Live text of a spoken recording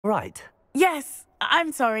Right. Yes,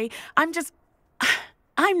 I'm sorry.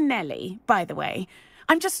 I'm Nellie, by the way.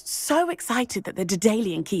 I'm just so excited that the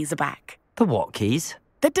Daedalian keys are back. The what keys?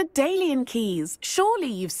 The Daedalian keys. Surely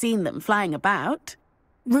you've seen them flying about.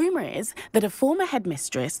 Rumour is that a former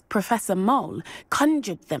headmistress, Professor Mole,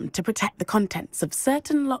 conjured them to protect the contents of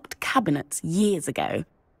certain locked cabinets years ago.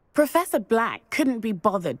 Professor Black couldn't be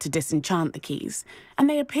bothered to disenchant the keys, and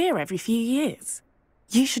they appear every few years.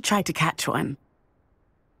 You should try to catch one.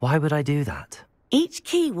 Why would I do that? Each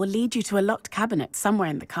key will lead you to a locked cabinet somewhere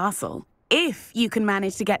in the castle. If you can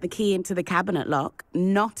manage to get the key into the cabinet lock,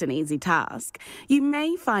 not an easy task, you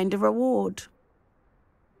may find a reward.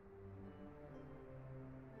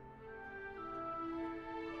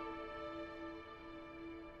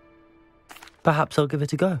 Perhaps I'll give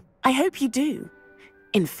it a go. I hope you do.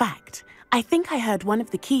 In fact, I think I heard one of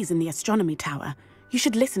the keys in the astronomy tower. You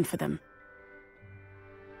should listen for them.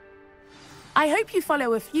 I hope you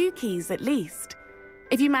follow a few keys at least.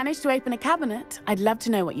 If you manage to open a cabinet, I'd love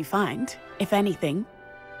to know what you find, if anything.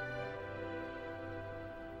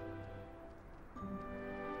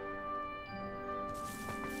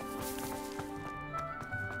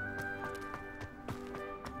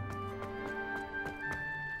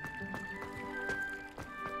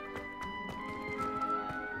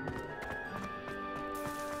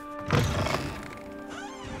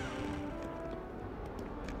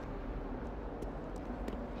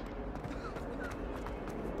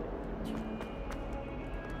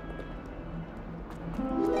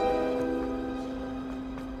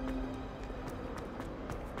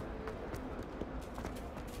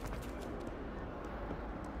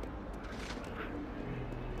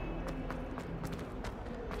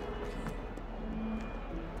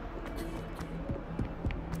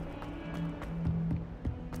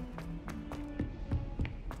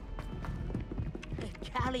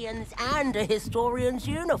 And a historian's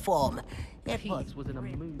uniform. It was in a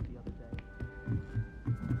mood the other day.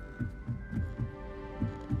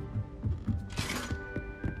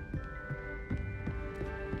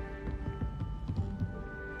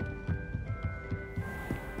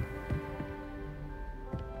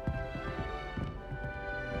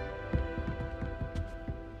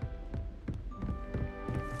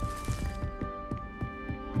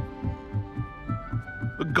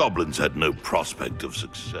 The goblins had no prospect of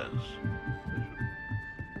success.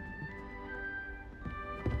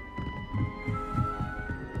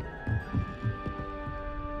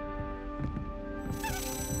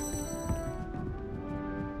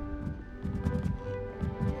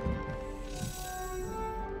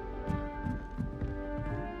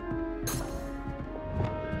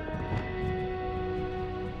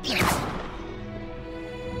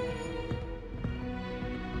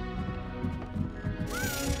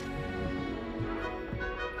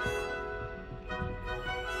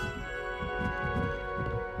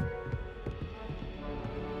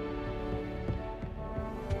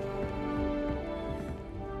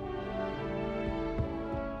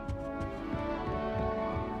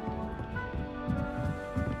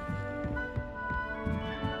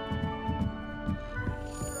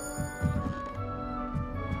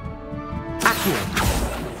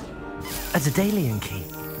 A Daedalian key.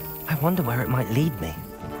 I wonder where it might lead me.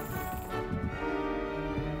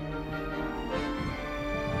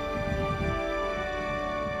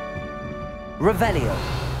 Revelio.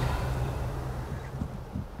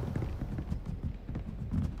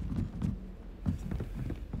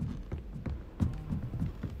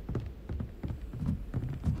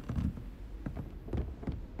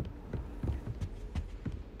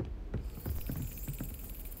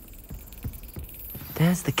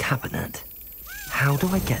 There's the cabinet. How do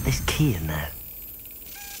I get this key in there?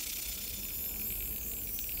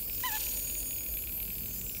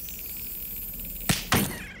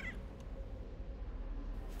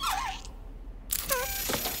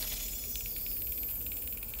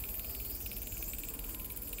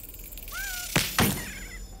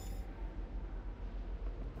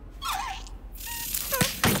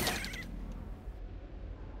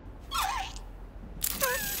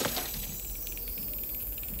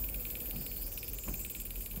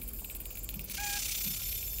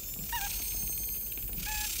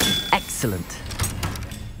 Excellent.